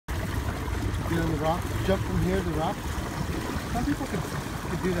rock, jump from here to rock. Some people could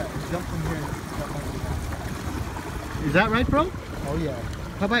do that. Jump from here and jump over that. Is that right, bro? Oh yeah.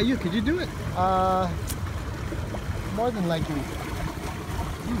 How about you? Could you do it? More than likely.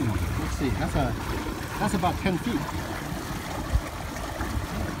 Let's see. That's about 10 feet.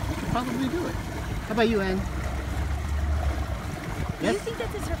 You could probably do it. How about you, Ann? Do you think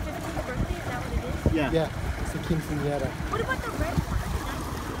that this is her 15th birthday? Is that what it is? Yeah. Yeah. It's the quinceañera. What about the red one?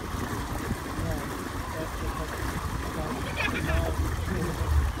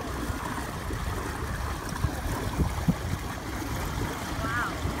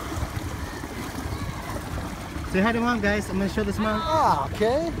 Say hi to mom, guys. I'm gonna show this mom. Ah,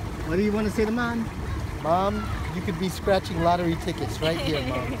 okay. What do you want to say to mom? Mom, you could be scratching lottery tickets right here,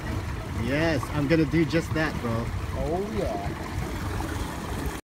 Mom. Yes, I'm gonna do just that, bro. Oh yeah.